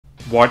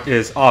What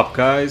is up,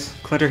 guys?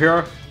 Clinter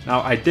here.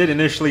 Now, I did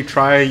initially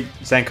try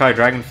Zenkai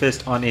Dragon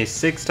Fist on a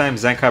 6x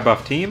Zenkai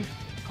buff team.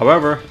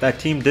 However, that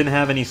team didn't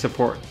have any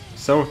support.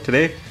 So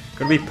today, I'm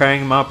going to be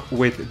pairing him up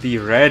with the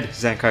red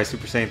Zenkai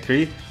Super Saiyan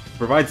 3, who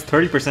provides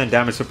 30%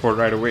 damage support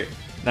right away.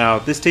 Now,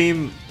 this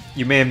team,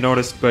 you may have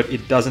noticed, but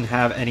it doesn't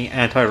have any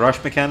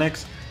anti-rush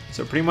mechanics,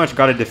 so pretty much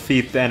got to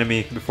defeat the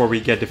enemy before we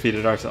get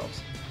defeated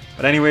ourselves.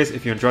 But anyways,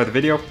 if you enjoyed the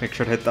video, make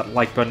sure to hit that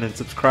like button and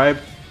subscribe.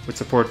 It would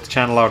support the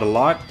channel out a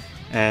lot.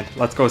 And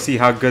let's go see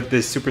how good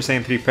this Super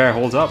Saiyan 3 pair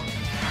holds up.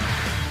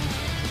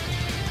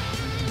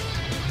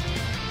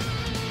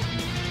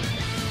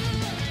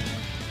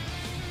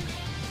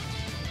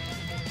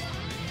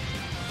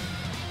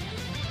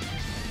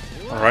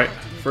 Alright,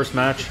 first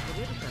match.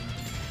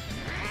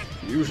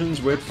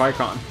 Fusions with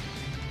Pycon.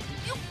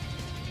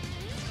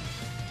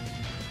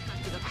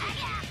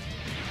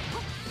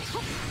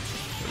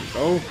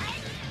 There we go.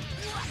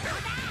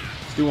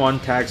 Let's do one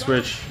tag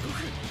switch.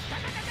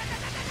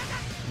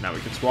 Now we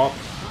can swap.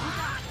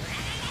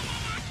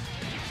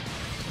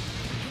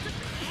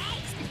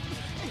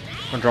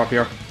 One drop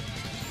here.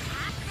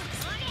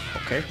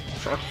 Okay,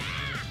 sure.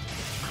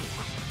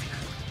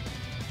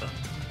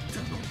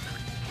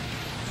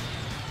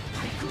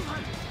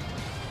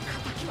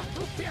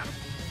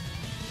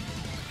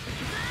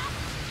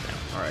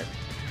 Alright.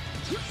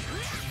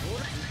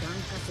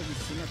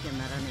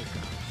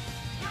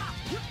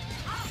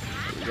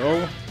 There we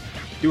go.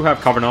 Do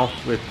have cover now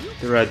with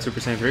the red Super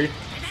Saiyan 3.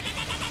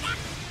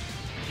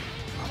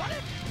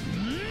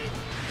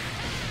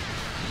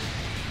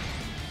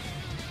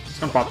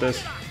 Gonna pop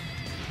this.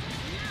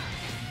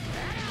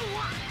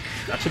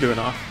 That should do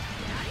enough.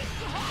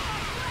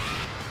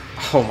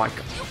 Oh my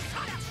god.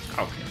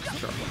 Okay,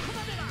 sure.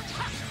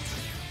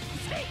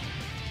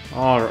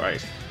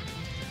 Alright.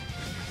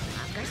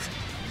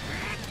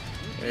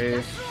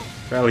 Okay.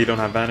 Well, you don't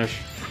have Vanish.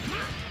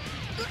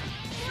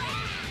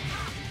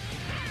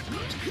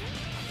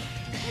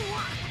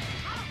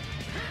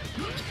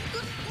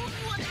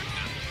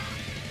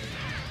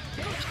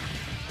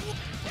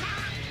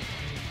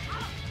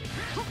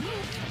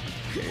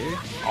 Okay,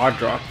 odd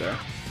drop there.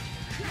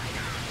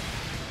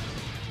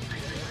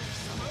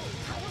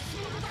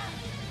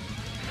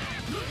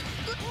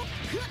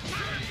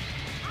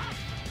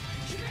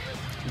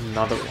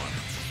 Another one.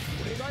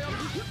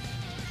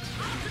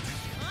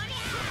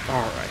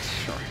 Alright,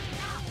 sure.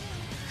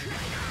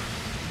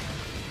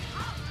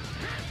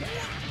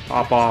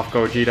 Pop off,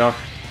 Gogeta.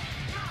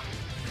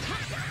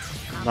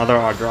 Another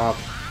odd drop.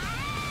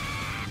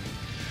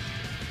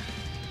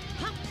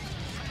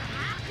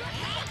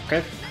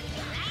 Okay.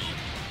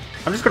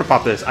 I'm just gonna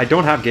pop this. I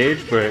don't have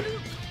gauge, but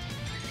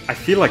I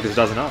feel like this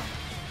does enough.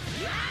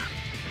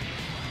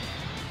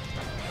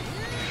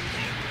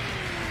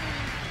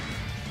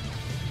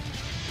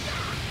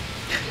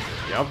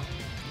 Yep.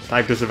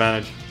 Type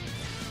disadvantage.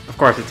 Of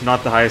course, it's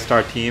not the highest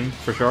star team,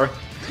 for sure.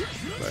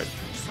 But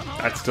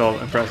that's still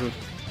impressive.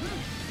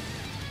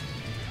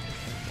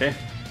 Okay.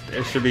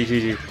 This should be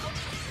GG.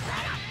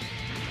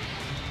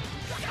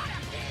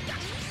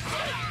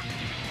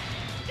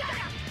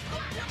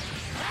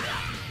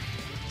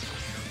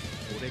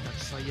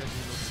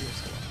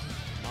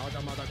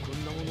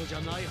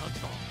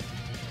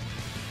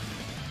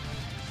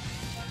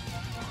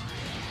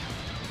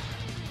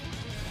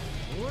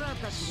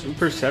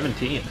 Super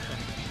 17.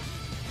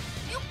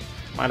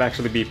 Might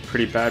actually be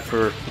pretty bad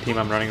for the team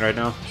I'm running right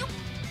now.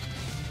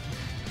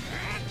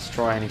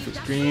 Destroy any food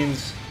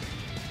screens.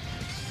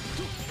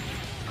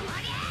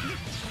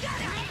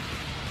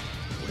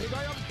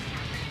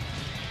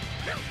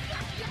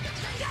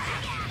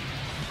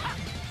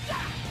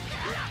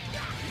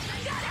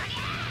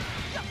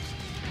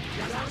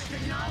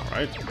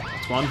 Alright,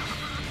 that's one.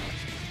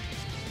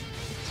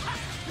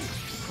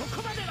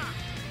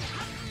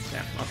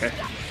 Yeah, okay.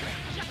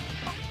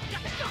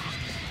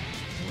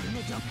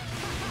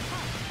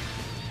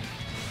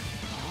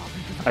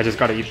 I just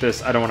gotta eat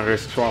this. I don't want to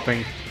risk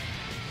swapping.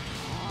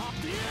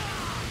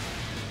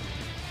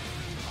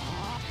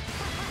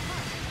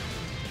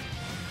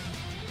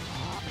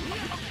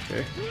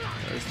 Okay,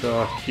 there's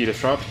the key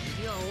disrupt.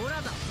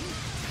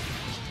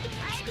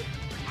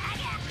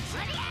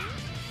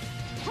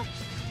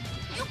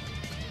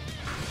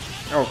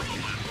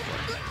 Okay.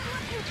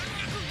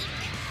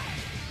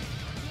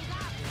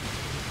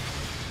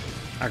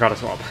 I gotta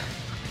swap.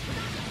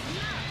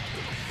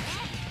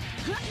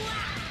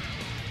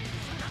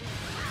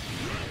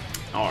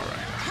 Alright.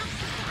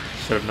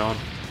 Should have known.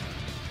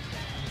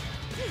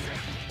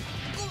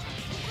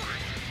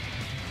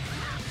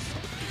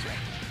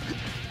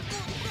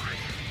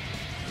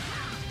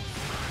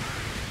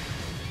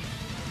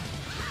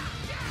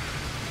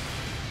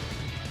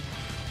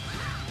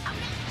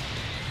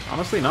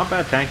 Honestly, not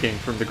bad tanking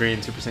from the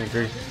green Super Saiyan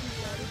 3.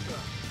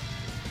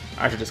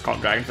 I should just call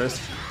him Dragon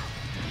Fist.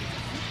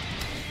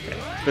 Okay,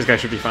 this guy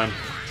should be fine.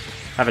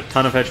 Have a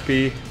ton of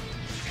HP.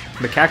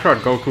 The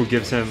Kakarot Goku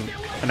gives him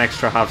an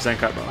extra half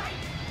Zenkai buff.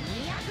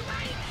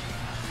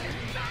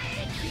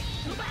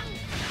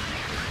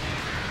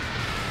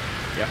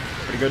 Yeah,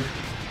 pretty good.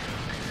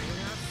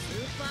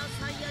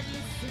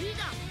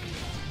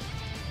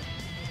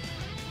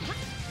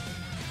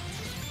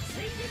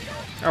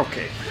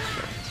 Okay.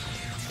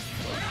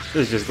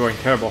 This is just going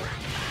terrible.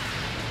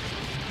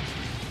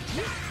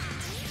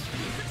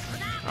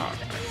 Alright,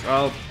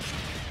 well,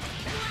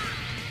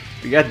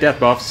 we get death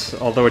buffs,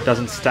 although it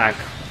doesn't stack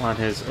on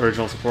his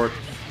original support.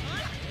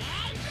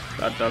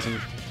 That doesn't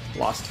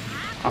lost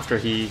after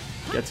he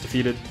gets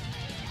defeated.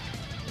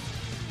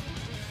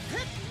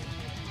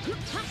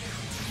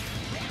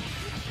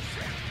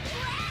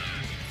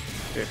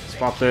 Okay, let's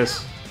pop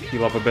this,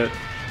 heal up a bit.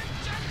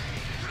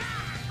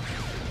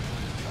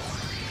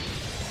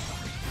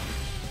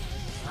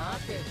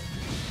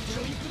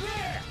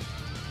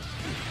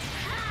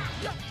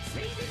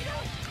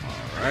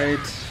 Alright.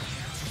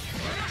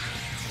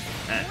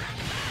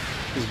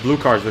 These blue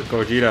cards with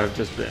Gogeta have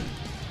just been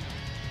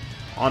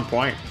on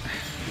point.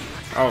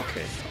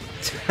 Okay.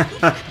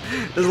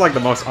 This is like the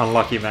most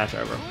unlucky match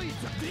ever.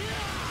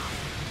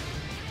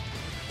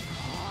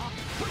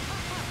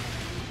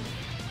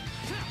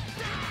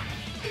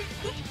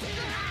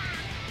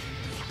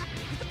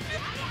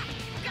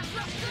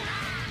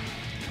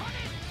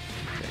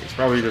 Okay, he's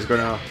probably just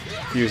gonna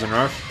fuse and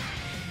rush.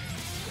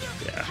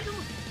 Yeah.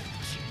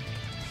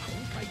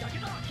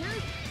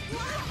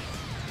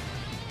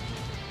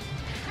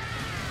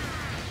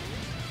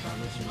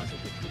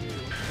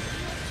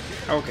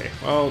 Okay,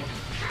 well,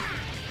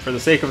 for the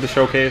sake of the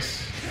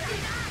showcase,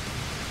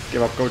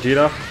 give up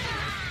Gogeta.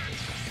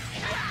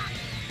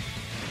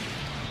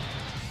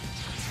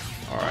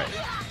 Alright.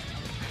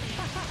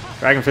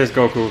 Dragon Fist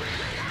Goku.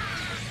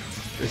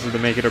 This is the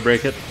make it or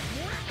break it.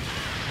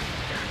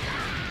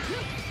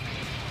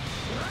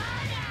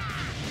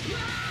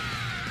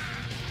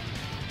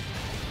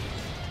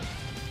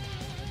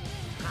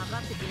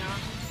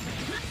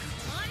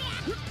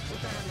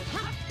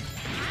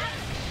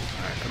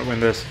 Alright, gotta win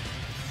this.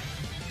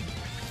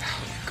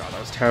 God, that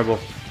was terrible.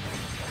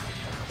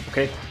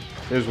 Okay,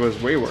 this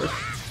was way worse.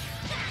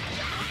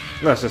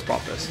 Let's just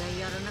pop this.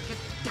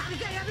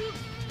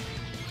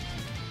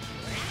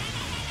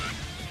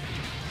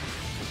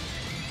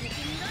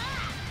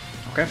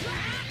 Okay,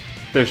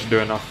 this should do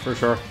enough for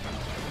sure.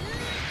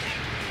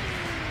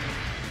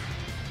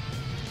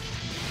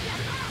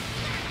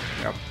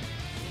 Yep.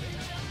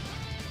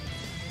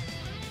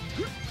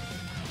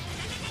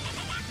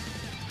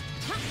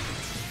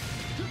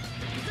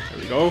 There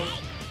we go.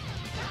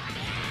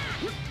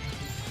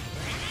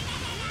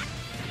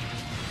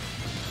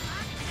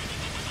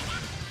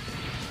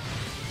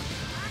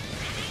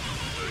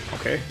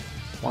 Okay,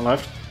 one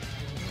left.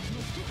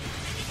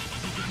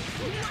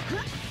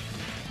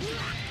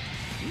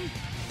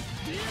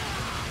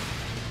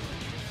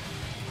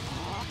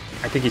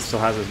 I think he still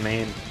has his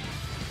main.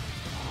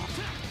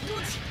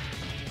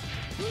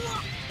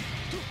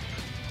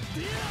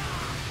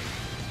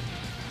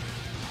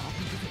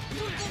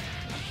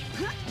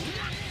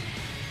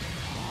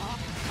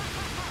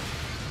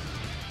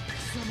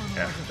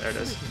 Yeah, there it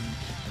is.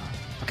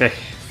 Okay,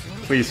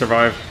 please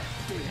survive.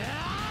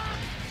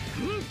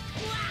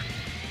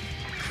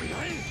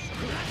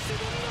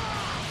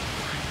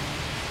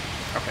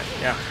 Okay,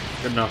 yeah,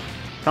 good enough.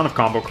 Ton of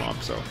combo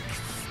comp, so.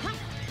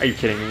 Are you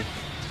kidding me?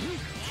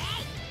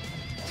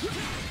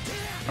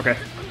 Okay.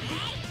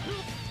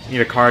 Need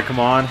a card, come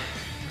on.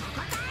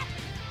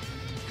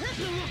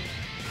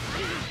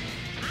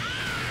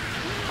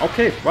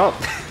 Okay, well,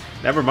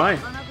 never mind.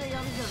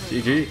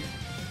 GG.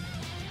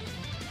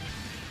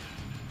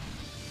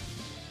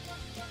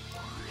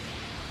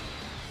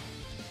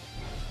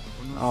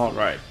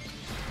 Alright.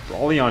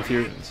 Rolling on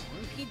fusions.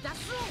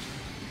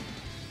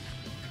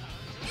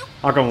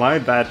 Not gonna lie,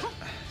 that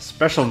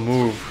special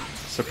move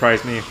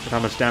surprised me with how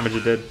much damage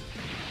it did.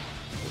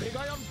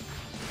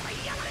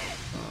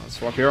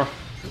 Swap hero.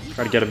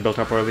 Try to get him built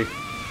up early.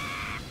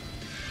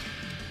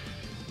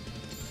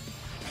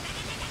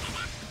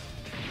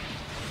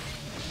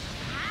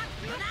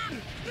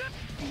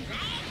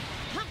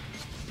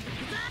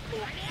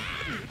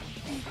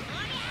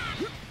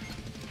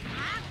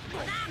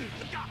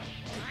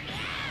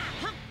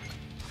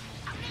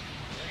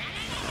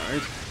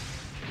 Alright.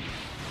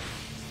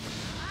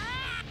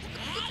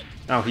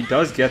 Now he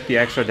does get the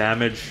extra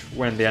damage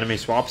when the enemy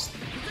swaps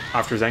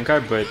after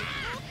Zenkai, but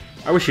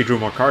I wish he drew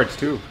more cards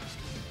too.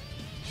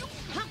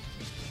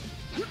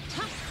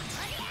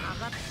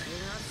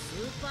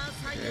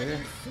 Okay.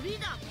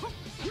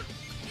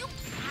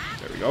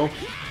 There we go.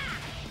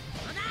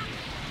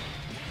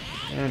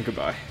 And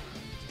goodbye.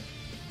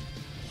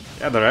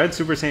 Yeah, the red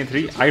Super Saiyan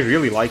 3, I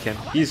really like him.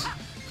 He's,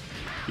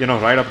 you know,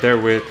 right up there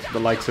with the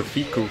likes of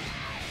Fiku.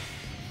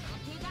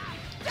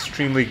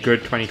 Extremely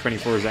good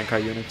 2024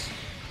 Zenkai units.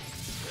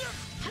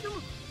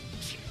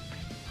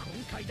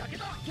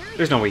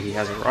 There's no way he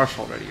has a rush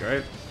already,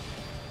 right?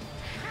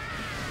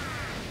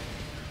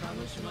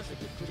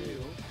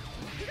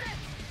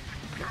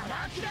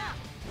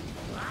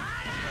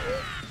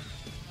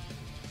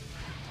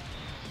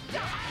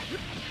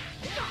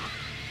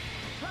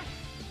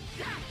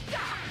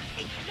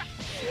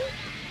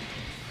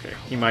 Okay,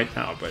 he might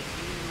now, but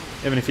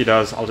even if he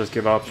does, I'll just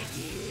give up.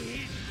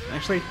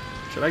 Actually,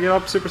 should I give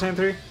up Super Saiyan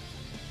 3?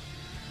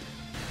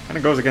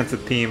 Kinda goes against the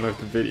theme of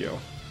the video.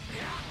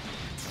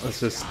 let's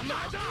just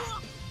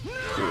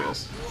do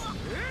this.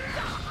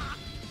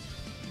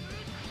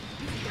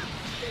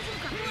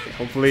 Okay,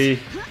 hopefully...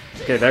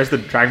 Okay, there's the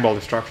Dragon Ball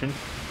destruction.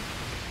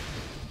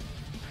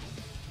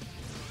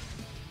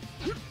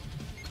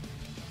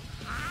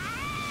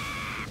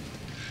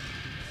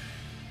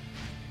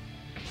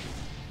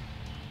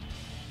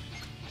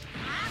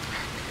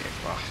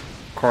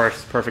 Of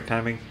course, perfect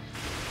timing.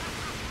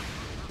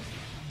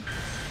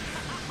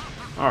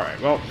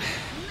 Alright, well,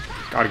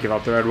 gotta give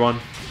up the red one.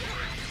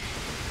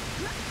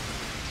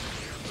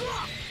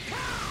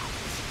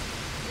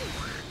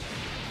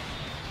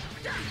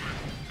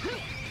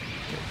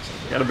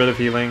 Get a bit of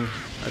healing.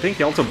 I think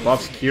he also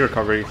buffs key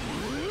recovery.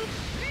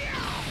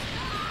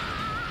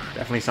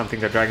 Definitely something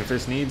that Dragon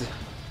Fist needs.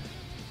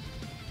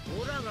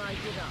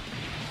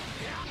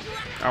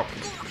 Oh,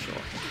 sure.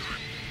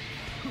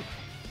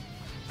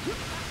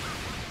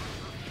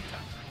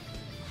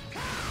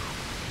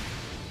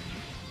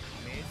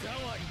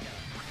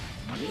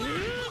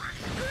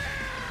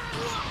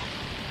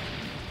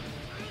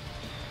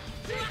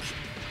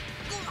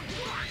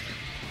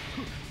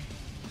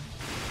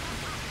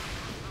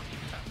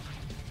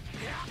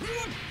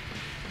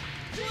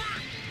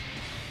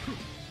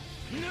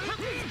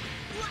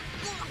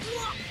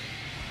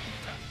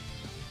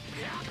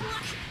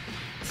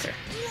 Okay.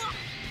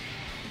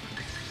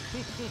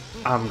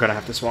 I'm gonna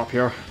have to swap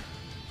here.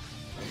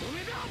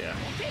 Yeah.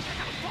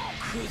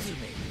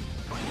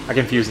 I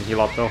can fuse and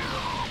heal up though.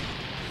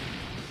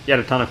 He had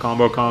a ton of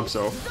combo comp,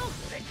 so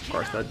of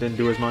course that didn't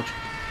do as much.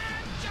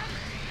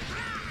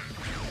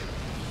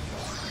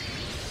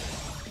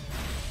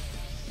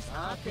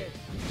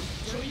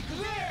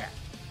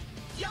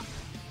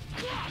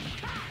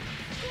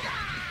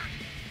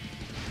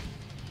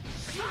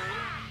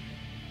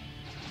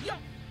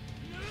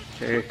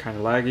 Okay, kind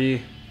of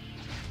laggy.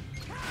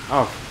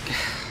 Oh,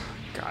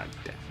 god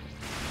damn it.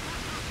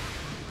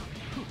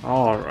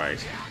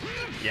 Alright.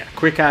 Yeah,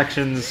 quick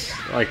actions,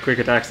 like quick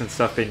attacks and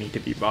stuff, they need to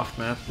be buffed,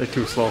 man. They're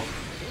too slow.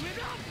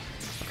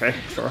 Okay,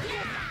 sure.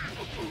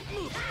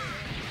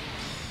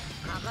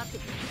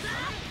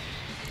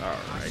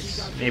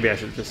 Alright. Maybe I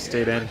should have just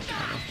stayed in.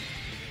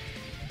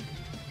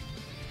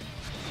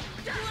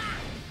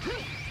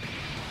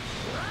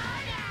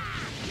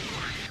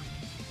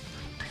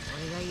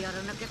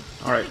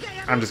 Alright,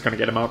 I'm just gonna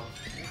get him up.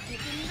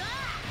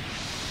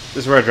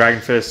 This is where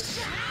Dragon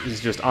Fist is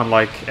just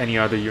unlike any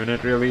other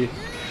unit, really. You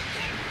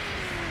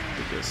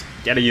just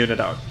get a unit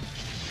out.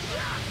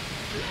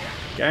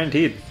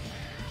 Guaranteed.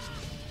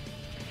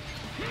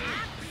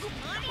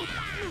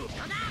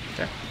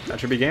 Okay, that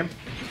should be game.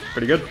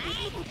 Pretty good.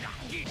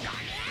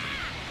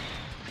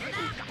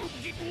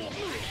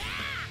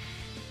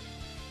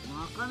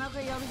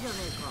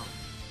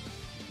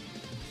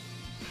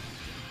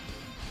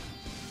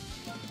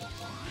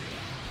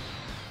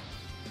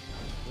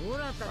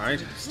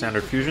 Alright,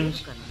 standard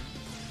fusions.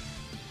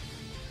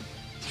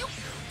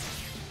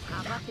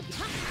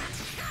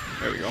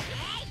 There we go.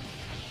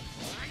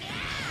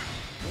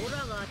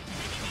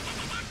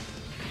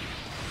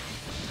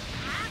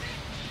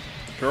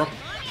 Sure.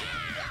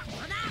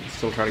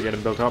 Still try to get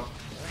him built up.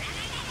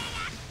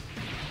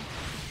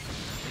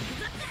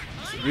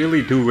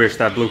 Really do wish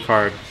that blue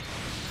card,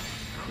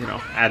 you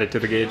know, added to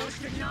the gauge.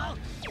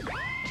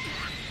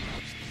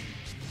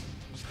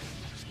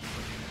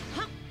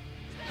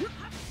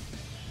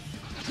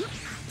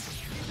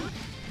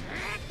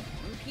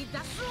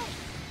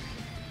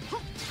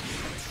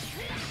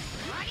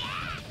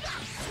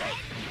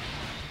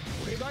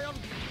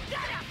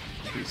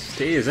 He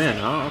stays in,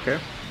 huh? Okay.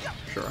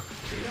 Sure.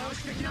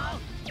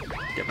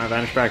 Get my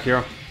vanish back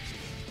here.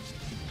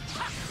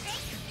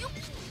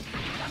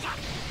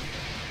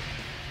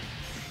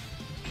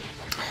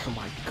 Oh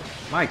my god.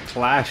 My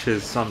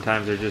clashes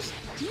sometimes are just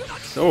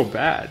so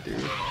bad,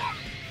 dude.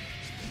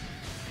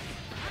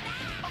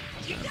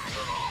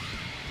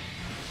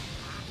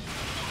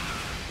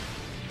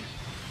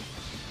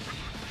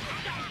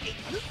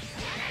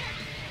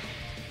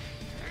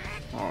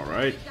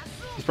 Alright.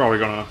 He's probably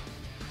gonna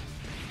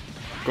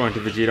go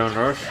into Vegeta and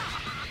Rush,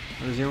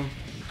 I assume.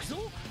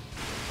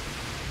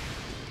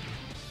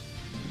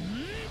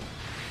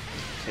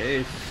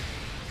 Okay,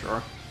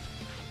 sure.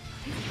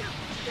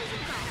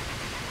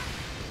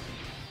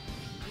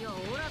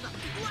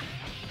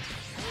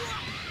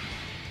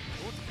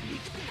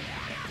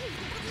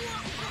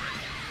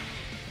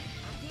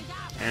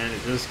 And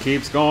it just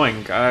keeps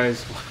going,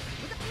 guys.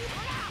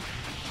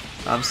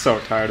 I'm so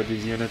tired of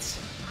these units.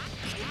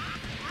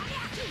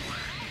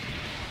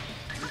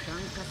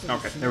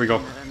 Okay, there we go.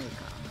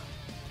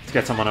 Let's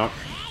get someone out.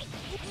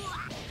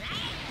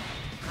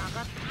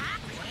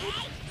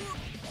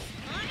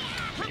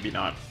 Maybe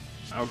not.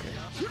 Okay.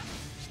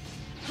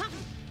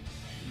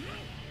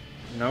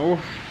 No.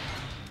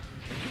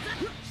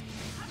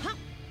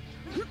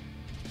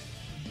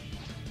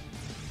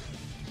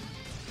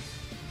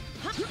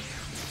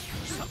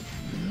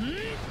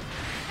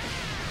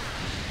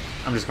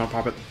 I'm just gonna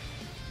pop it.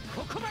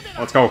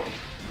 Let's go.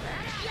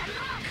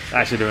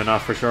 That should do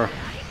enough for sure.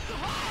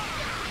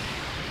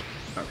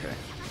 Okay.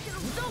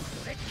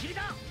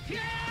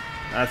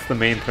 That's the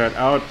main threat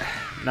out.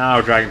 Now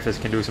Dragon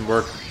Fist can do some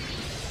work.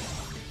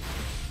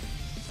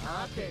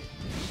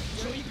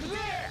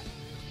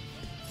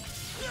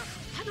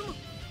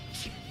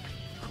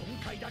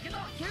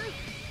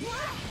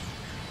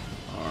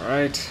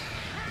 Alright.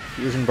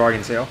 Fusion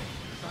bargain sale.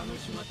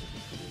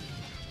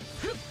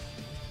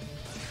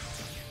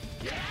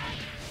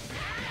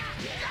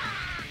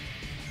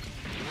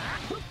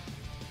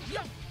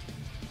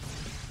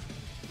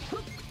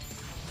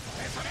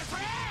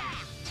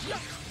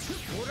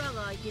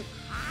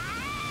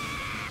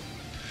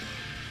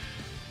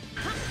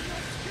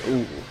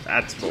 Ooh,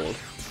 that's bold.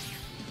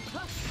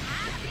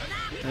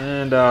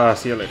 And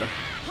see you later.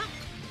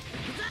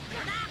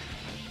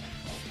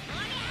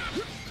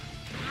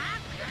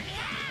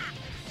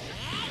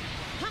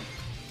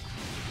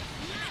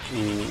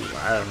 Ooh,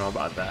 I don't know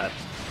about that.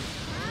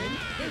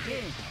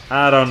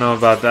 I don't know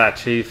about that,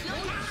 Chief.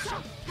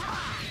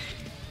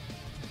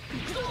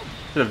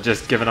 Should have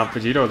just given up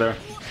Vegito there.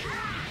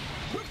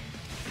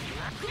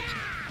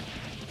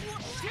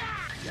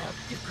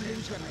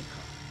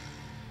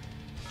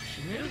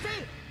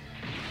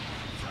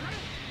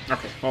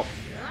 Okay, well,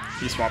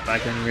 he swapped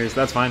back anyways,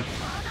 that's fine.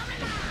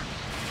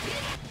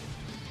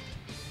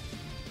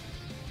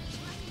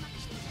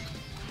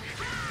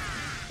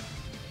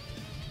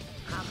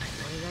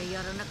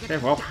 Okay,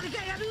 well,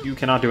 you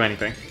cannot do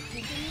anything.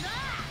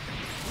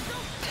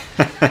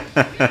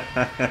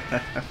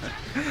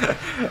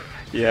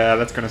 Yeah,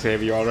 that's gonna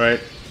save you, alright.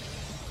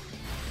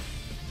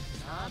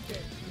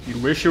 You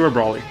wish you were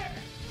Brawly.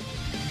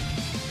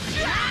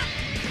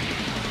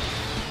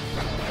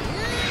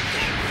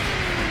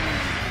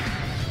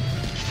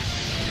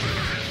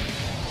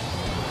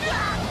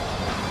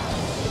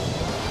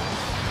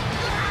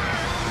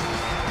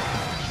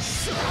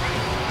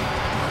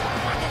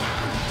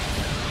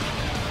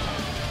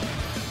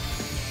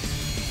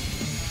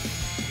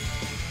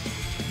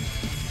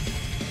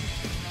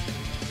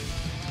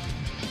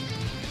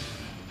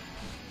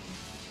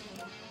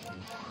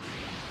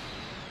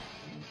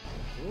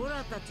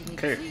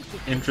 Okay,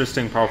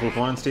 interesting, powerful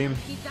opponent's team.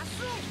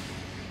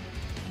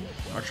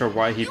 Not sure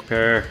why he'd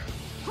pair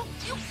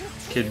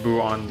Kid Buu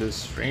on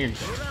this range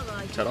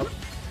setup.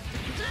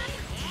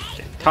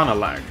 Okay, ton of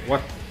lag.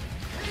 What?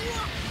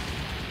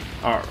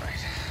 Alright.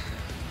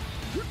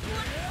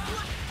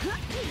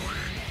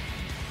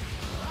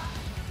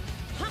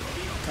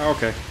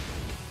 Okay.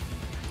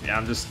 Yeah,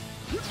 I'm just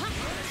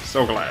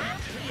so glad.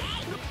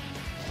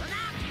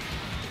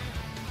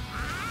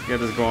 Get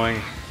this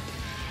going.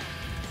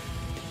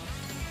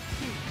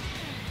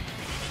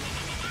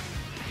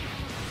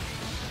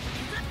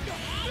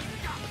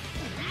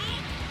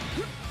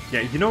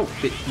 Yeah, you know,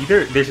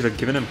 either they should have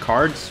given him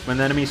cards when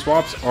the enemy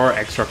swaps or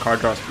extra card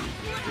draw speed.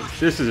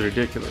 This is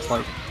ridiculous.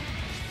 Like,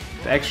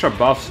 the extra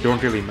buffs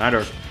don't really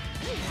matter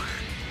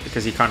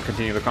because he can't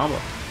continue the combo.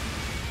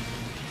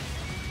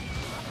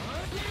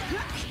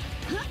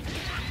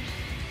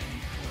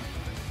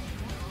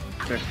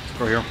 Okay, let's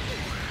go here.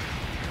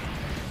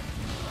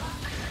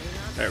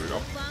 There we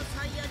go.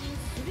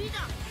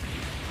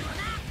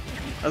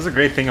 That's a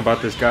great thing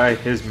about this guy.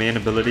 His main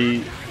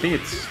ability, I think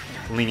it's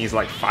only needs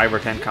like 5 or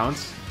 10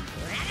 counts.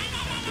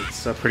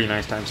 It's a pretty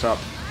nice time stop.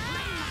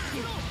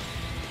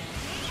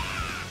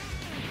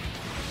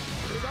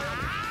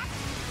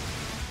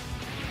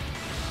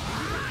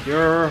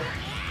 Here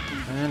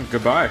and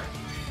goodbye.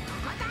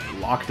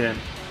 Locked in.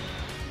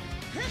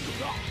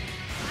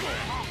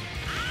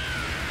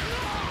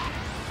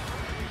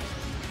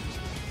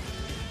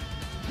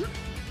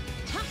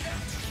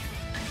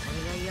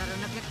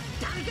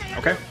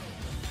 Okay.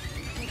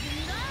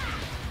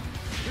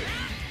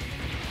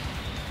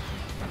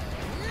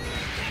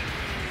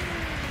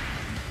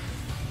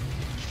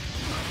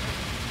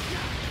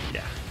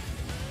 Yeah,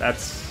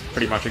 that's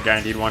pretty much a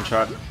guaranteed one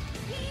shot.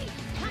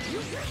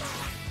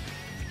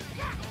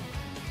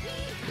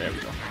 There we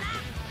go.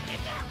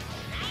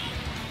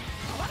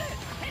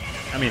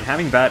 I mean,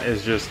 having that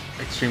is just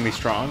extremely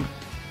strong.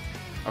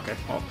 Okay,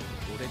 well,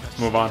 let's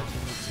move on.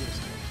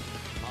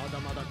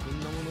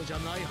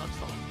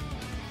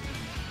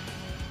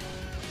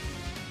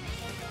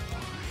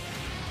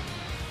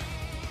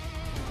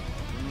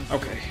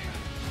 Okay,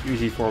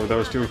 UG4 with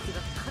those two.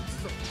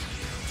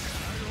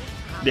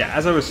 Yeah,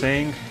 as I was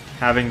saying,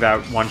 having that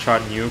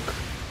one-shot nuke,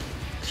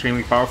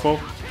 extremely powerful.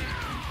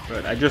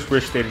 But I just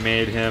wish they'd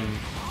made him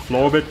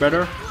flow a bit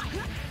better.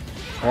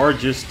 Or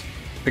just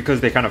because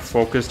they kind of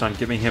focused on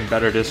giving him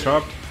better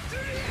disrupt,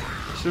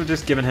 should have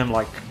just given him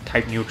like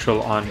type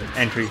neutral on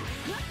entry.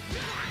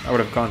 That would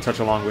have gone such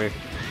a long way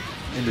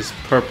in this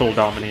purple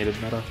dominated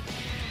meta.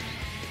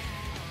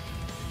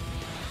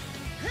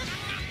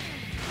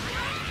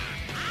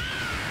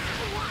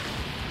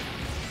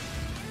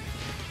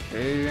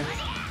 Okay.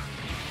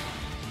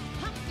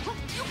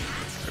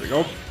 There we go.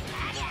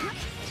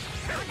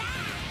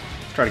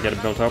 Let's try to get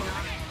it built up.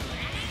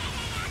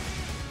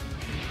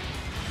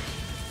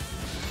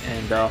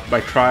 And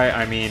by try,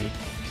 I mean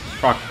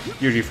proc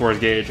UG4's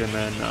gauge and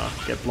then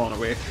get blown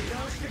away.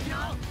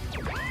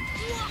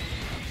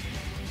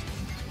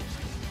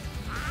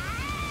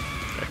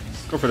 Okay,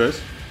 Go for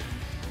this.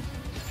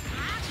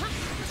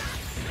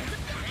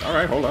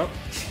 Alright, hold up.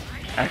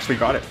 Actually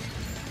got it.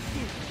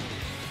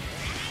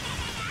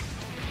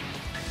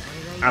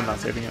 I'm not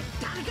saving it.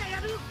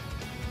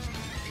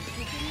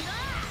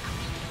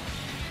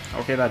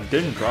 Okay, that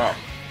didn't drop.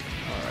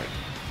 Alright.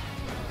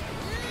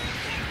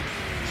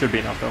 Should be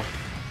enough though.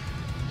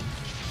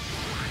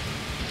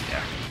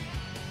 Yeah.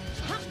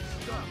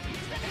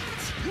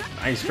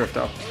 Nice drift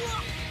up.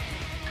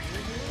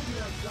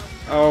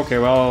 Okay,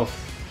 well,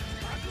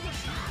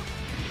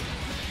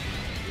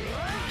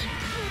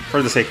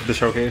 for the sake of the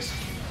showcase,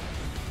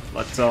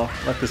 let's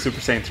let the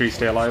Super Saiyan 3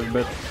 stay alive a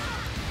bit.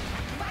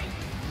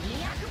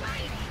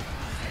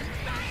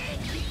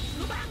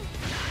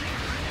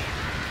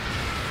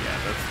 Yeah,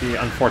 that's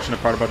the unfortunate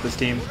part about this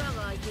team.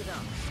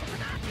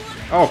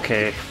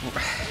 Okay,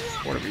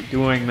 what are we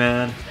doing,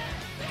 man?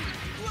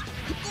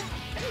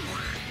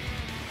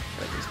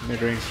 These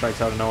mid-range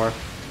strikes out of nowhere.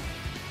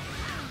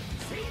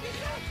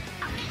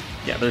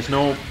 Yeah, there's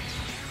no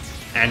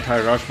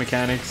anti-rush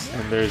mechanics,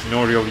 and there's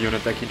no real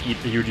unit that can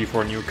eat the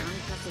UG4 nuke.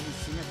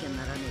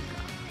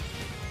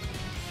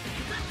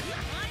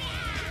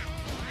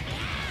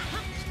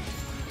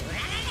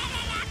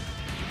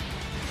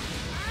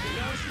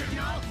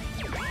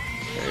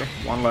 Okay,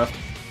 one left.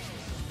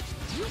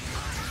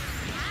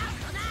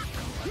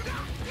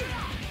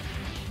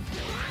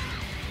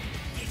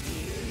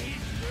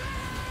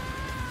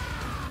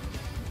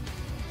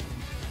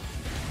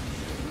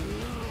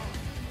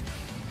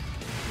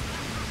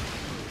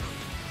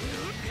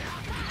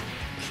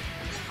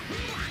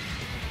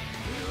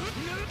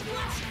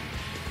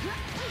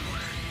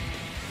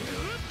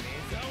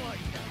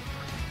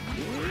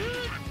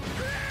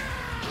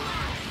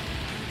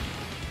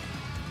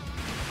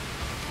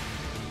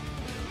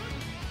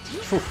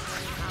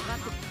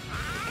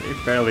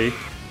 Okay, barely.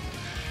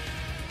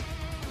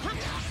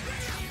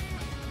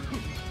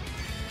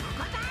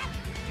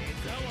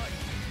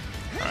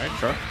 Alright,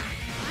 sure.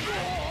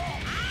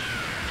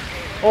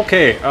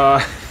 Okay,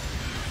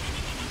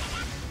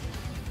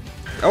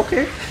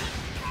 okay.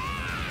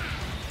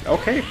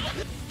 Okay.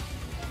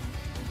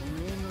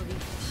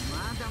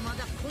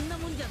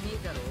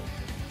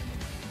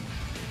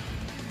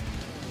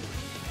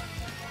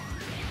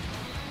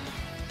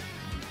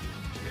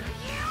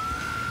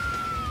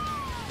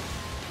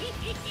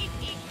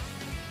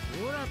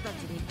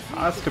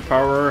 Pass to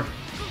power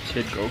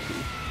Kid Goku.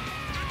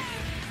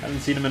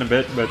 Haven't seen him in a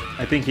bit, but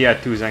I think he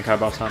had 2 Zenkai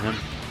buffs on him.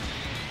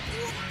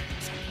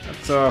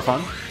 That's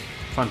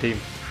fun team.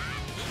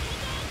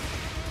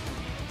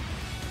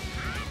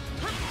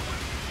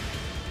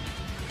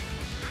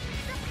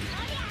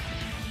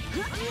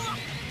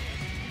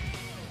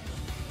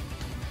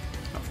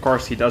 Of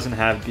course, he doesn't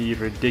have the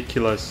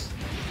ridiculous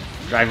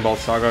Dragon Ball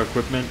Saga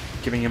equipment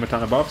giving him a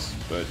ton of buffs,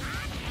 but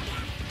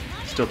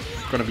still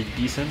gonna be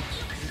decent.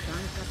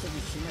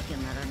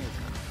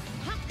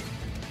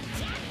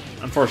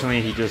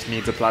 Unfortunately, he just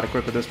needs a plat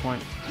equip at this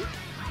point.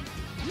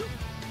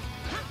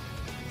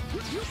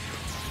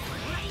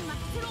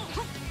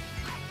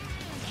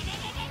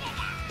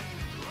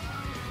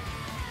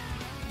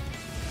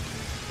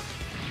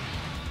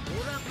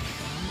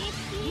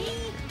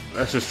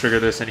 Let's just trigger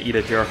this and eat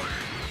it here.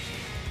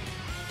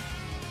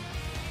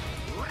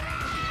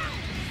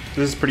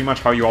 This is pretty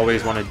much how you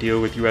always want to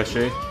deal with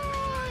USJ.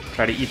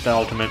 Try to eat the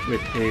ultimate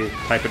with a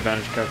type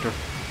advantage character.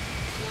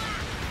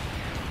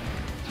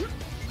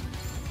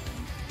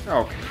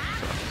 Okay,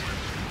 sure.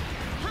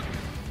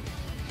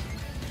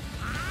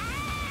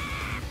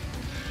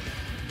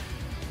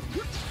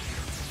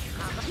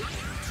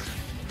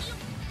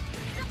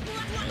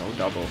 No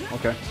double,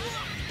 okay.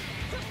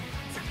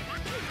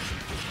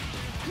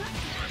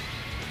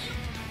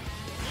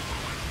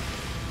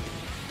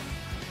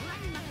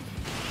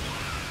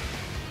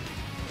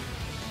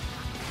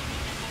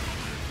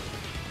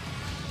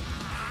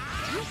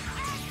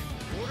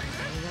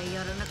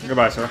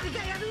 Goodbye, sir.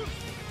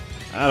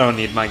 I don't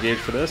need my gauge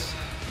for this.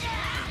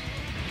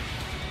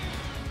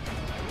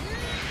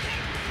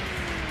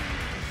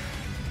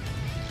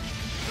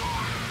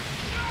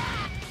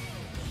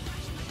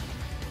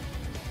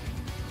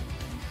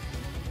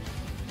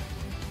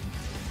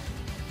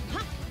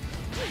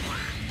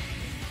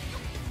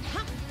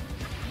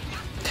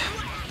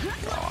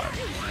 God,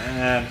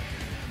 man.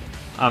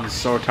 I'm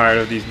so tired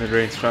of these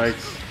mid-range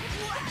strikes.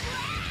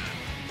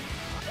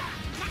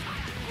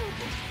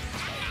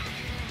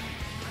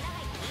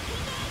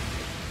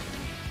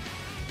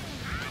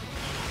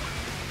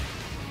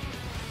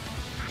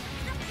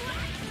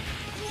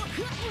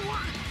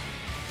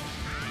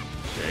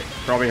 Okay,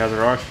 probably has a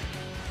rush.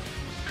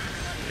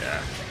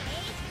 Yeah.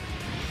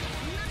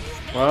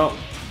 Well,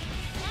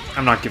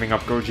 I'm not giving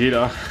up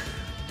Gogeta.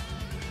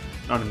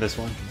 Not in this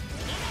one.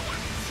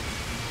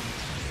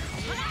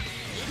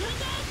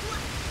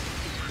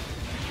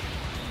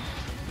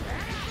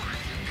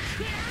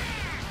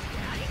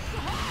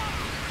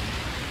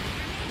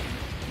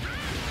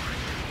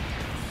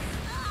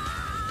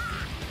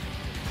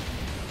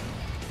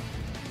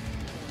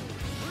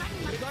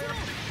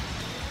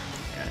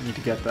 Yeah, I need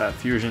to get that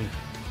fusion.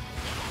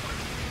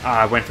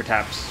 Ah, I went for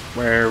taps.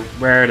 Where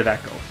did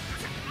that go?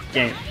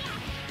 Game.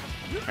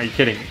 Are you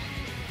kidding me?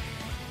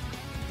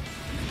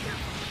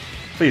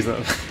 Please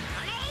live.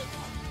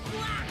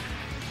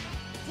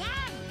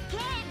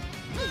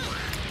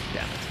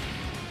 Damn it.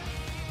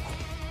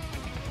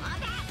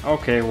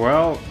 Okay,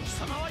 well,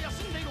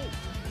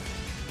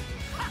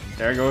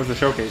 there goes the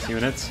showcase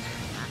units.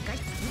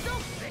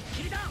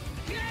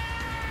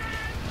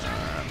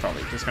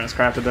 Probably just gonna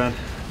scrap it then.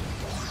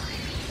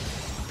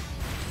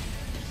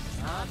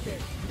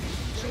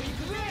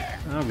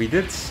 We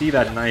did see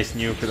that nice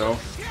nuke though.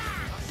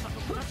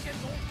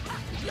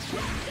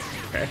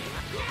 Okay.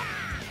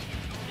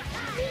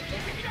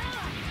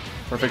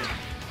 Perfect.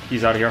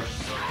 He's out of here.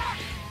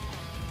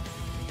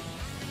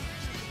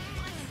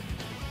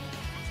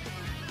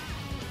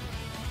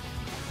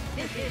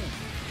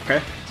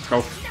 Okay, let's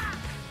go.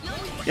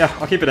 Yeah,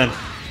 I'll keep it in.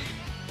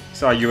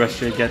 Saw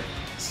USJ get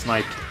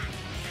sniped.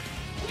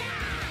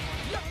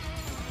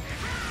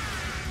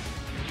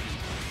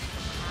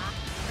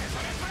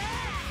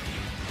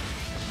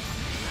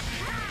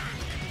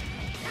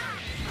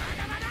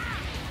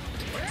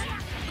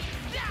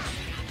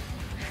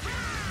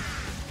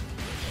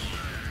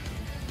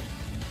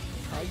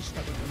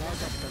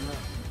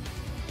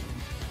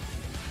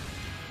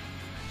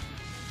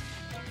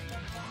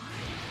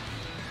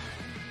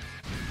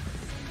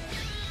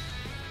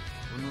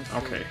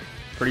 Okay,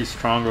 pretty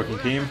strong looking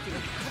team.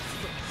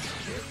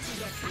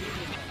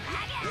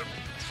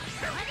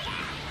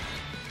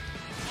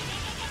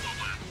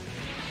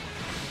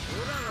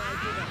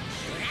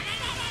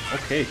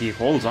 Okay, he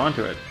holds on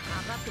to it.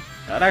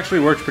 That actually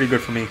works pretty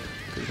good for me,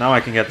 because now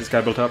I can get this guy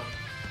built up.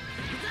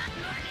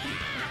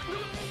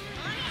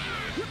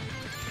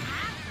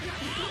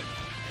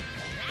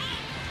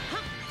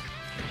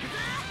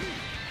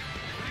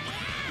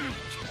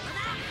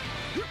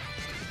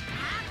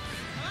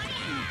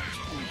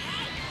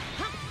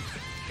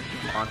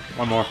 Come on,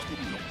 one more.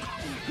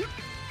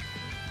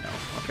 No,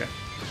 okay.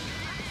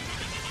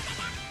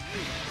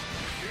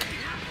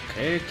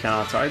 Okay,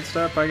 cannot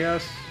sidestep, I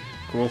guess.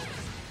 Cool.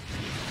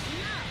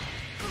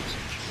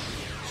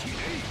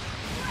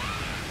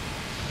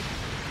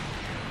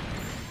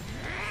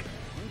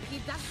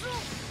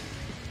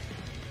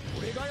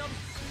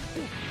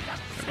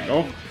 There we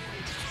go.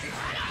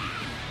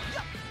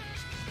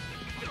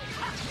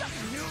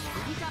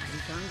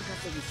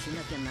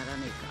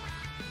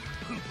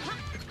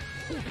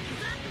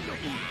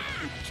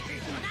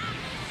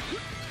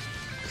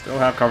 Still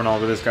have cover all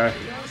with this guy.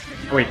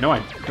 Oh wait, no I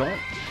don't.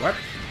 What?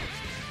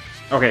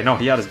 Okay, no,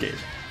 he had his gauge.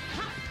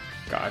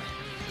 God.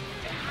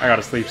 I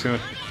gotta sleep soon.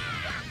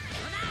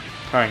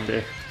 Tiring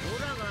day.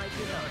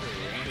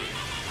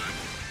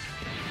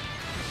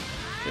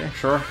 Okay,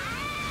 sure.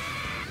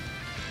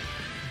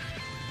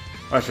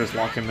 Let's just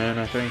lock him in,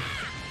 I think.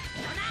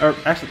 Or,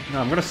 actually, no,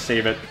 I'm gonna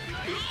save it.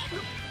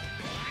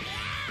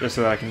 Just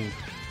so that I can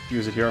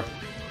use it here.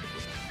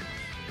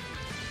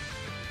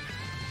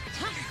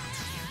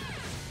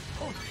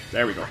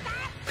 There we go.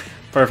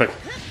 Perfect.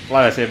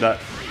 Glad I saved that.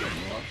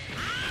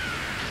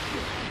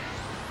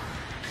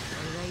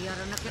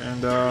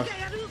 And,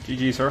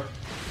 GG, sir.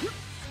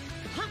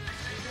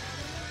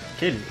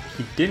 Okay,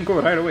 he didn't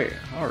go right away.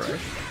 Alright.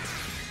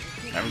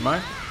 Never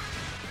mind.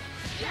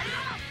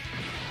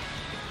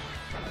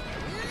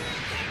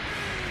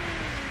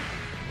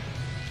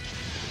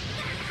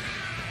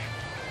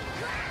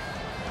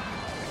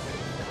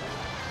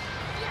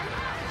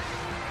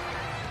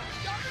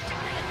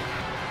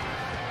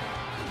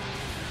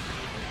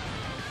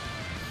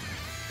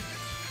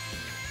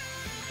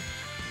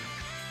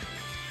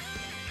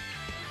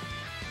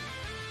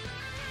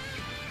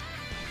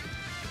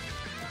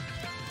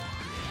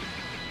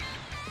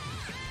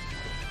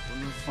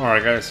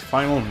 Alright guys,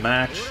 final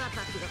match.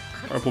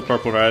 Purple,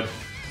 purple, red.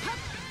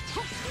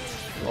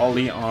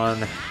 Raleigh on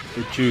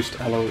the juiced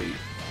LOE.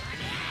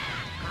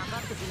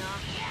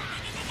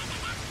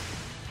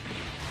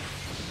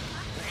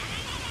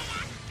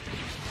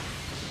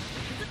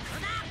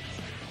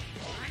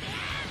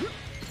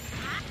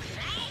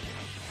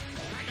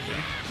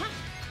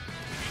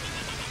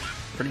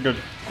 Pretty good.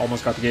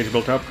 Almost got the gauge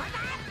built up.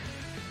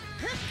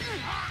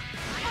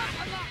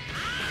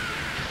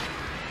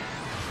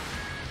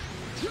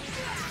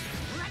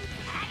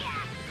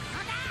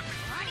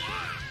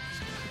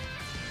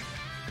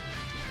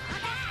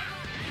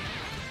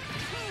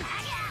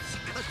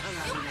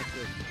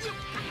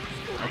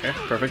 Okay,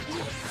 perfect.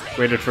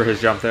 Waited for his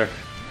jump there.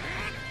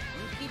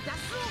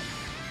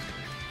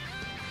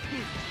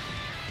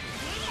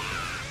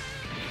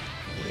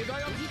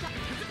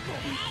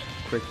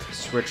 Quick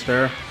switch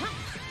there.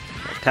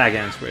 Tag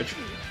and switch.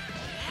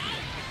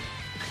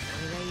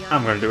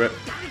 I'm gonna do it.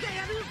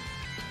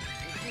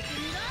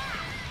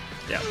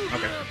 Yeah,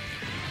 okay.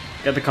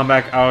 Get the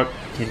comeback out.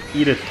 Can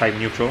eat it type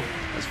neutral.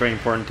 That's very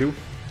important too.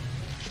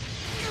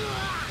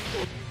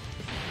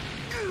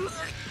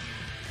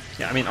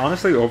 Yeah, I mean,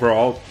 honestly,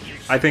 overall,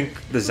 I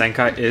think the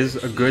Zenkai is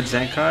a good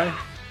Zenkai.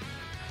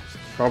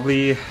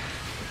 Probably,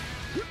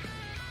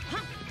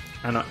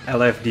 I don't know,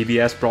 LF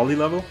DBS Brawly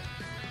level,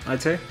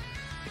 I'd say.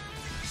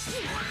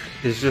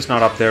 is just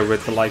not up there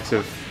with the likes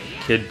of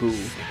Kid Buu,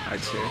 I'd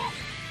say.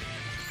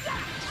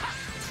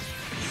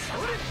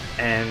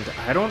 And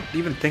I don't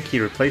even think he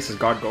replaces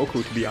God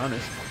Goku, to be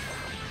honest.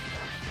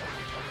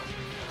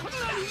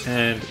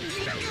 And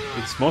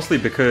it's mostly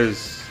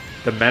because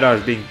the meta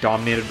is being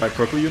dominated by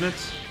purple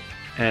units.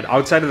 And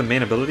outside of the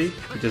main ability,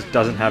 he just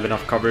doesn't have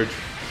enough coverage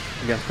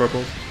against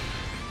purples.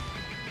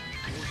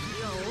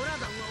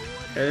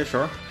 Okay,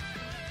 sure.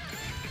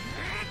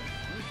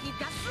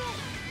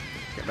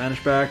 Get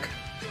Vanish back.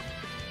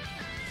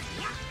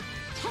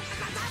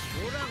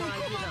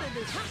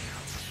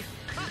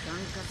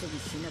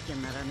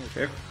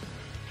 Okay.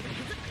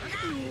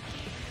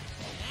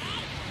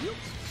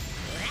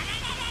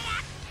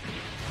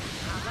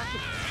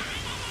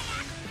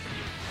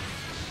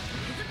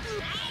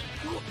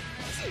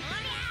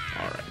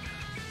 Alright.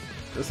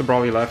 Just the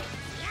Brawly left.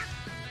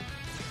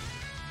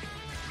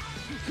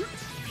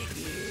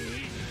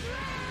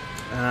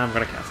 And I'm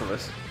gonna cancel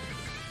this.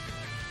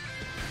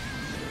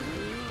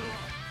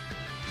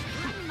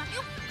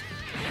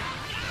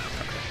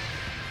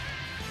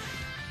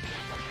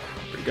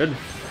 Pretty good.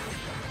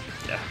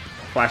 Yeah,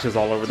 flashes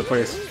all over the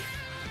place.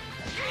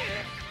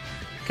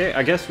 Okay,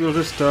 I guess we'll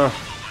just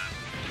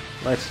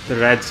let the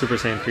red Super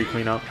Saiyan 3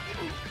 clean up.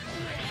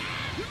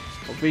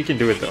 Hopefully he can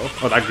do it though.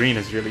 Oh, that green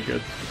is really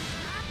good.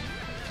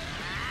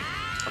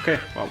 Okay,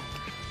 well,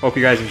 hope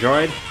you guys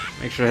enjoyed.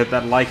 Make sure to hit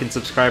that like and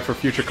subscribe for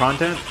future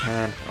content,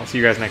 and I'll see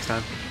you guys next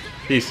time.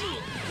 Peace.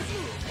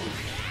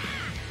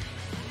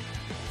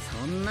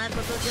 そんなこ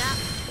とじゃ、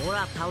ほ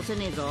ら倒せ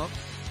ねえぞ。